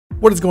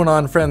What is going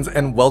on, friends,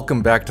 and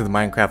welcome back to the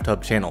Minecraft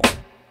Hub channel.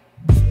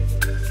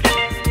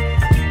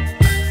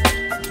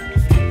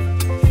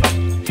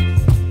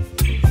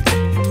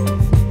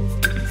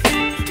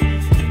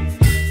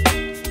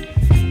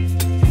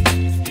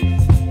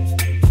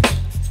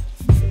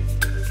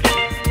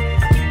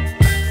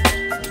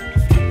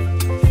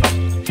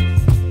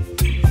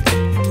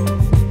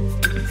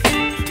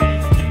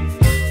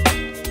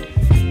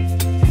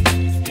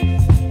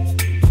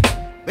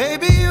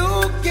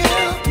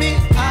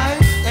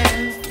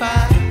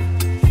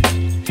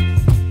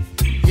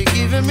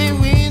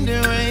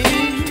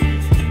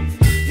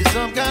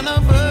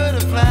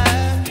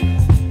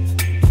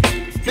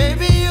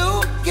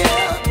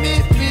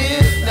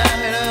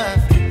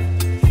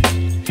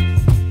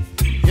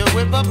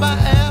 My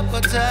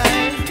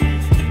appetite,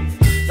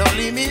 don't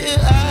leave me here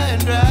high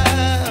and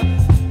dry.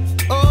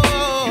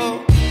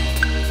 Oh, well,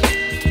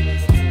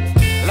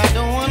 I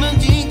don't wanna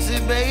jinx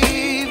it,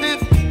 baby,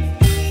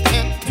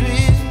 and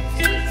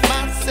twist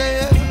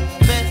myself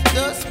at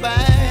the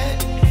spine.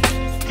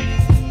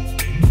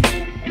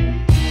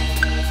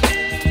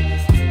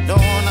 Don't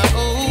wanna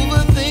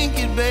overthink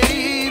it,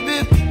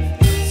 baby,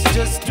 it's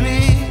just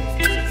twist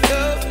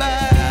your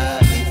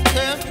body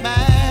and mine.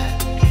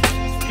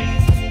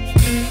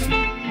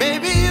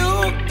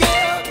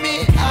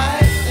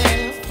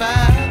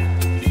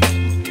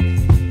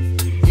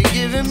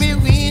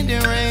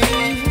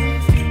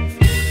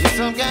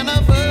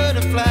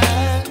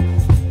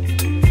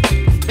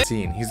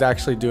 He's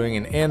actually doing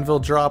an anvil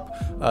drop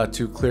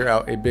to clear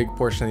out a big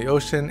portion of the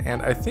ocean,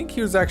 and I think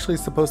he was actually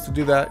supposed to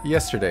do that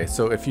yesterday.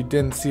 So if you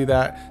didn't see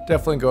that,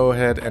 definitely go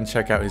ahead and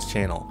check out his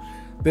channel.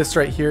 This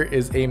right here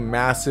is a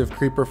massive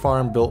creeper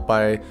farm built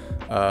by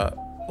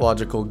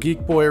Logical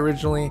Geek Boy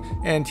originally,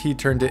 and he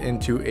turned it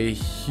into a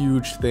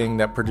huge thing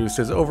that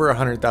produces over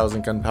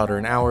 100,000 gunpowder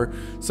an hour.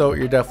 So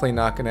you're definitely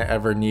not going to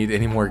ever need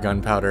any more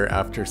gunpowder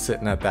after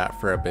sitting at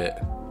that for a bit.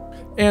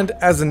 And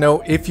as a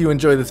note, if you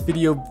enjoy this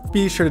video,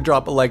 be sure to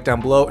drop a like down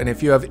below, and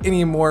if you have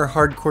any more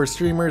hardcore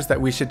streamers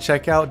that we should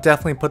check out,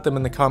 definitely put them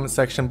in the comment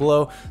section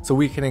below so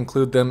we can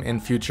include them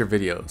in future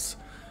videos.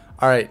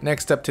 Alright,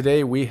 next up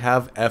today we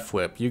have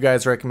fwhip. You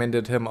guys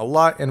recommended him a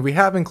lot, and we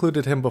have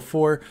included him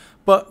before,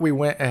 but we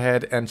went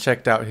ahead and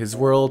checked out his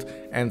world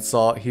and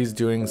saw he's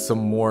doing some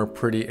more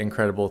pretty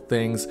incredible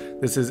things.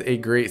 This is a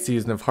great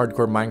season of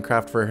hardcore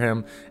Minecraft for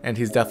him, and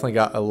he's definitely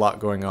got a lot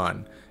going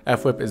on.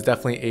 fwhip is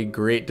definitely a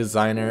great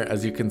designer.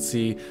 As you can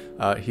see,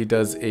 he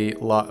does a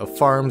lot of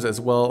farms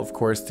as well, of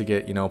course, to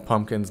get,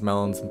 pumpkins,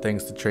 melons, and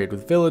things to trade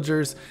with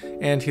villagers,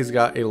 and he's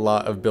got a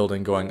lot of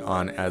building going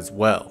on as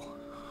well.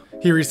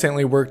 He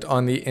recently worked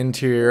on the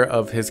interior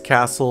of his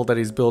castle that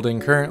he's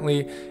building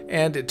currently,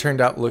 and it turned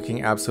out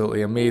looking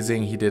absolutely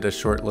amazing. He did a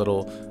short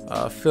little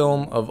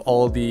film of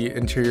all the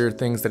interior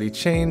things that he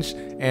changed,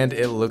 and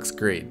it looks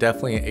great.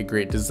 Definitely a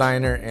great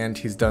designer, and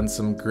he's done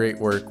some great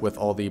work with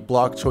all the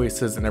block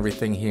choices and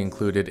everything he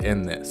included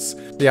in this.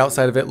 The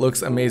outside of it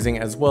looks amazing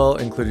as well,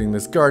 including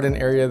this garden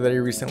area that he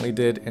recently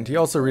did, and he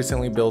also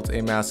recently built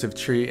a massive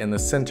tree in the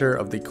center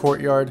of the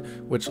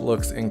courtyard, which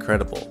looks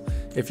incredible.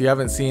 If you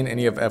haven't seen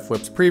any of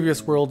fwhip's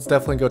previous worlds,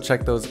 definitely go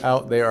check those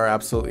out. They are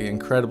absolutely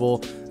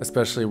incredible,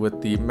 especially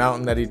with the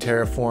mountain that he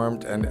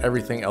terraformed and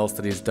everything else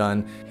that he's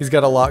done. He's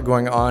got a lot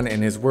going on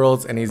in his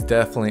worlds, and he's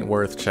definitely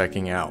worth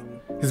checking out.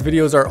 His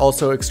videos are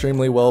also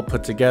extremely well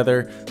put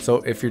together,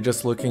 so if you're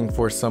just looking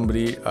for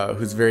somebody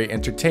who's very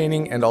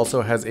entertaining and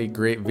also has a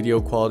great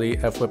video quality,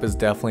 fwhip is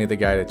definitely the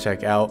guy to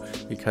check out,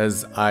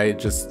 because I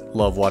just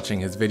love watching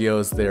his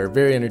videos. They're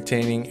very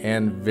entertaining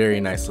and very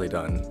nicely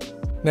done.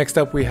 Next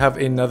up, we have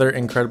another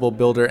incredible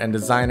builder and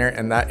designer,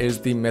 and that is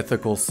the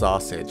Mythical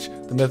Sausage.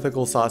 The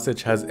Mythical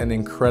Sausage has an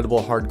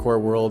incredible hardcore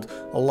world,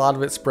 a lot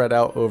of it spread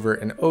out over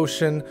an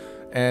ocean,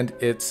 and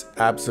it's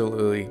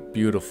absolutely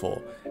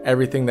beautiful.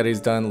 Everything that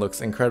he's done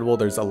looks incredible.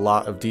 There's a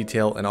lot of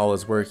detail in all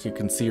his work. You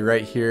can see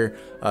right here,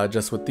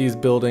 just with these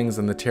buildings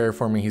and the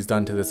terraforming he's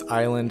done to this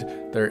island,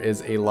 there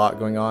is a lot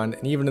going on.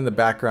 And even in the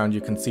background,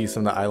 you can see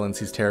some of the islands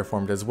he's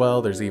terraformed as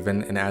well. There's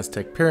even an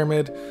Aztec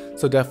pyramid.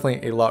 So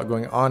definitely a lot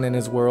going on in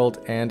his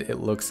world, and it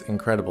looks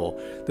incredible.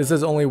 This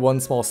is only one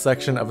small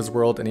section of his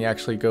world, and he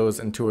actually goes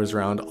and tours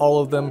around all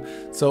of them.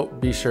 So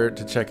be sure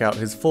to check out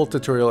his full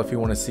tutorial if you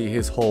want to see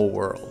his whole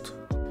world.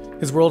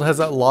 His world has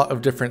a lot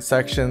of different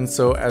sections,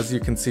 so as you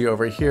can see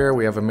over here,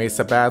 we have a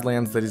Mesa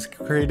Badlands that he's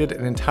created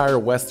an entire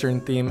western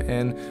theme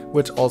in,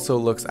 which also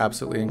looks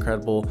absolutely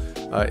incredible.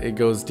 It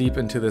goes deep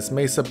into this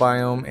mesa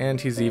biome,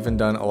 and he's even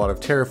done a lot of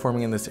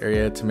terraforming in this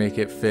area to make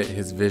it fit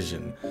his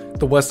vision.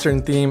 The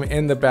western theme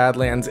in the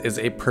Badlands is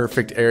a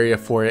perfect area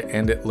for it,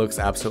 and it looks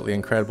absolutely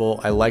incredible.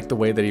 I like the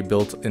way that he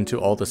built into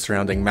all the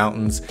surrounding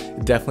mountains.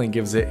 It definitely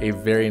gives it a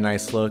very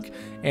nice look,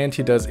 and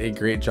he does a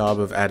great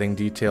job of adding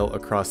detail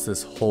across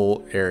this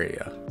whole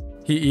area.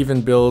 He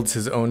even builds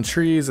his own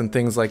trees and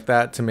things like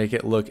that to make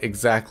it look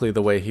exactly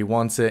the way he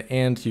wants it,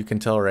 and you can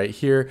tell right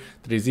here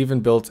that he's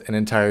even built an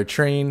entire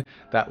train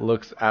that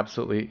looks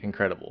absolutely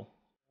incredible.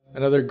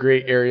 Another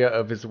great area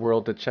of his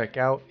world to check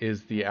out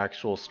is the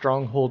actual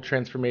stronghold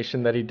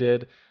transformation that he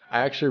did. I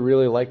actually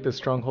really like this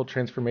stronghold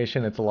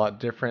transformation. It's a lot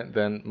different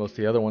than most of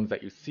the other ones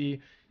that you see.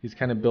 He's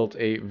kind of built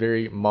a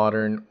very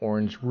modern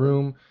orange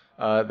room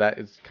that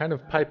is kind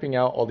of piping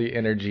out all the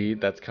energy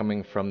that's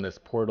coming from this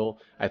portal.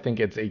 I think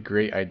it's a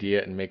great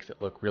idea and makes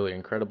it look really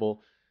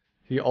incredible.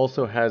 He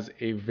also has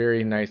a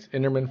very nice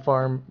Enderman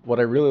farm. What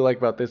I really like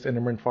about this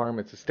Enderman farm,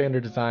 it's a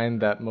standard design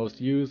that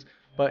most use,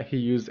 but he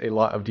used a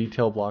lot of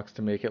detail blocks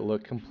to make it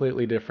look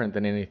completely different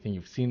than anything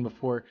you've seen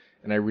before.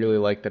 And I really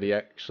like that he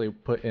actually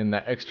put in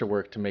that extra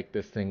work to make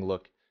this thing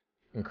look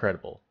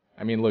incredible.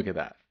 I mean, look at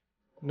that.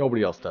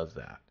 Nobody else does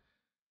that.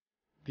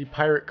 The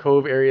Pirate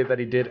Cove area that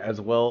he did as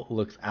well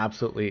looks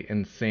absolutely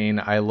insane.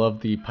 I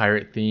love the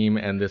pirate theme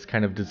and this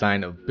kind of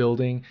design of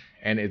building,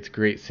 and it's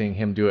great seeing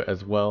him do it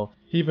as well.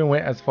 He even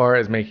went as far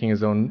as making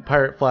his own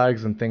pirate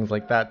flags and things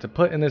like that to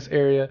put in this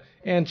area,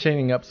 and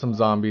chaining up some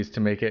zombies to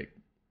make it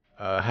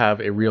have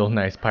a real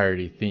nice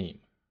piratey theme.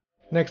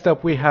 Next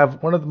up, we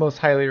have one of the most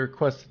highly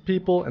requested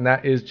people, and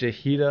that is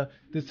Jihita.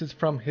 This is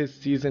from his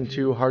Season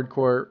 2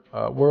 hardcore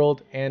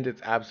world, and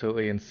it's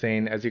absolutely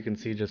insane. As you can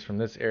see just from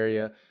this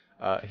area,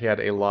 he had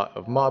a lot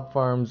of mob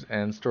farms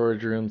and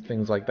storage rooms,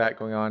 things like that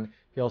going on.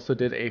 He also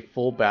did a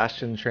full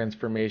bastion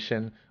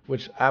transformation,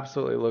 which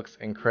absolutely looks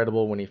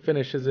incredible when he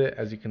finishes it,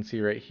 as you can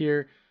see right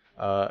here.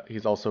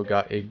 He's also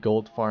got a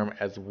gold farm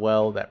as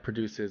well that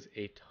produces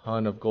a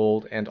ton of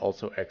gold and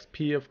also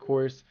XP, of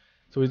course.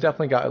 So he's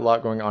definitely got a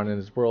lot going on in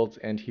his worlds,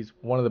 and he's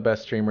one of the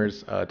best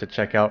streamers to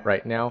check out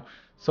right now.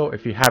 So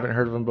if you haven't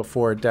heard of him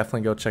before,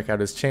 definitely go check out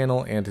his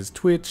channel and his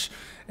Twitch,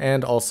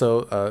 and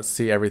also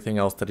see everything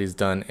else that he's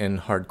done in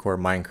hardcore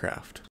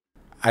Minecraft.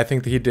 I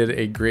think that he did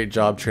a great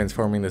job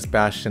transforming this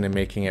bastion and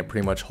making it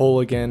pretty much whole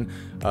again.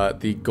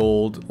 The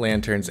gold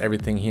lanterns,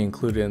 everything he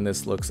included in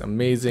this looks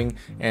amazing,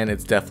 and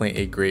it's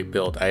definitely a great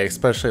build. I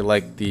especially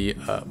like the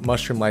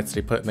mushroom lights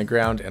that he put in the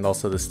ground, and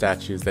also the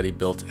statues that he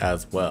built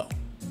as well.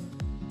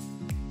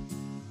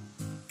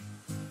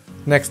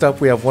 Next up,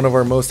 we have one of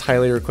our most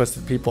highly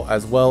requested people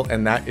as well,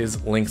 and that is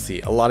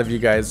linkzzey. A lot of you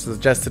guys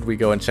suggested we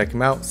go and check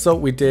him out, so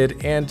we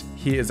did, and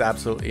he is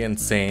absolutely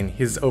insane.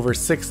 He's over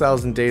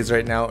 6,000 days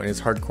right now in his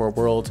hardcore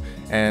world,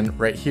 and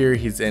right here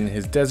he's in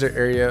his desert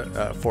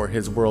area for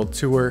his world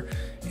tour,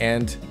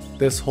 and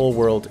this whole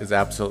world is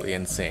absolutely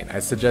insane.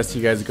 I suggest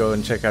you guys go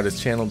and check out his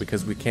channel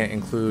because we can't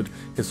include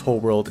his whole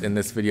world in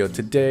this video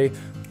today,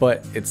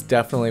 but it's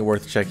definitely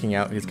worth checking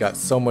out. He's got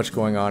so much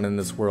going on in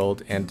this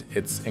world, and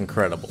it's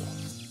incredible.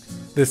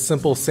 This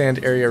simple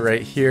sand area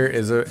right here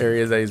is an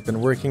area that he's been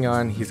working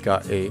on. He's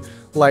got a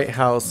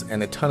lighthouse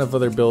and a ton of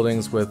other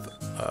buildings with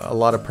a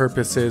lot of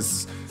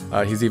purposes.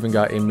 He's even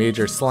got a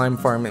major slime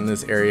farm in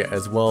this area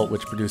as well,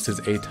 which produces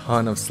a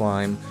ton of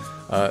slime.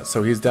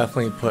 So he's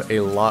definitely put a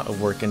lot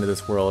of work into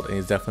this world, and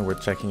he's definitely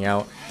worth checking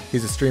out.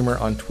 He's a streamer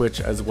on Twitch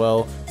as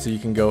well, so you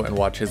can go and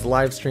watch his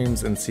live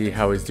streams and see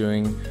how he's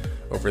doing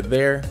over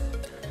there.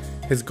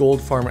 His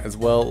gold farm as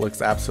well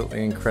looks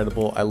absolutely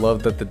incredible. I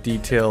love that the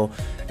detail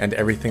and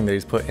everything that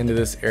he's put into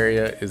this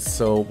area is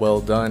so well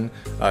done.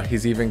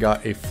 He's even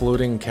got a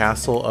floating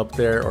castle up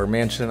there, or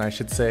mansion I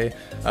should say,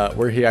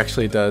 where he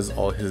actually does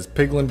all his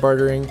piglin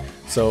bartering.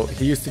 So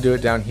he used to do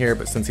it down here,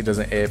 but since he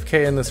doesn't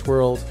AFK in this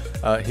world,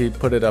 he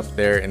put it up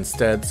there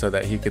instead so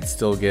that he could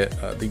still get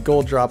the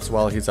gold drops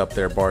while he's up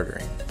there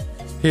bartering.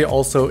 He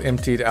also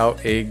emptied out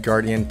a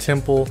guardian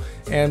temple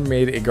and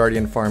made a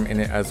guardian farm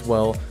in it as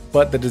well,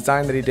 but the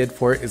design that he did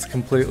for it is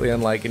completely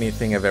unlike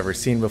anything I've ever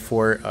seen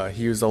before.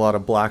 He used a lot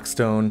of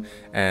blackstone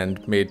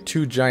and made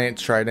 2 giant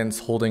tridents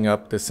holding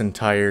up this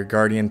entire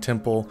guardian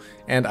temple,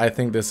 and I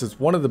think this is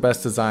one of the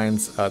best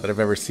designs that I've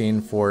ever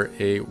seen for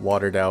a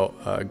watered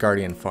out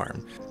guardian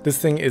farm. This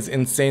thing is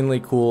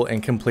insanely cool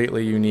and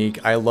completely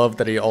unique. I love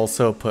that he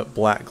also put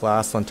black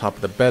glass on top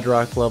of the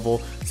bedrock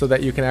level so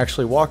that you can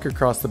actually walk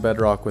across the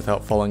bedrock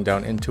without falling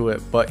down into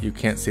it, but you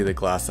can't see the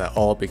glass at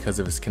all because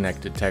of his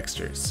connected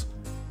textures.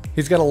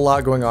 He's got a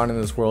lot going on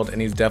in this world,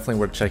 and he's definitely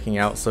worth checking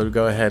out, so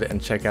go ahead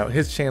and check out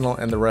his channel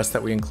and the rest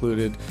that we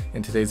included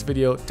in today's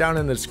video down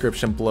in the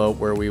description below,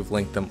 where we've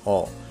linked them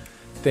all.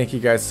 Thank you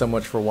guys so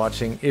much for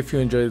watching. If you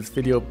enjoyed this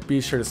video,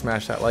 be sure to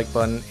smash that like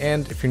button,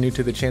 and if you're new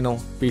to the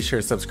channel, be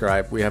sure to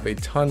subscribe. We have a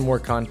ton more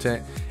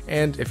content,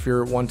 and if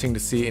you're wanting to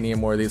see any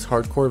more of these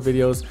hardcore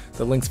videos,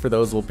 the links for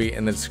those will be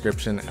in the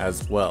description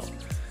as well.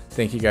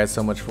 Thank you guys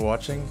so much for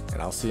watching,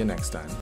 and I'll see you next time.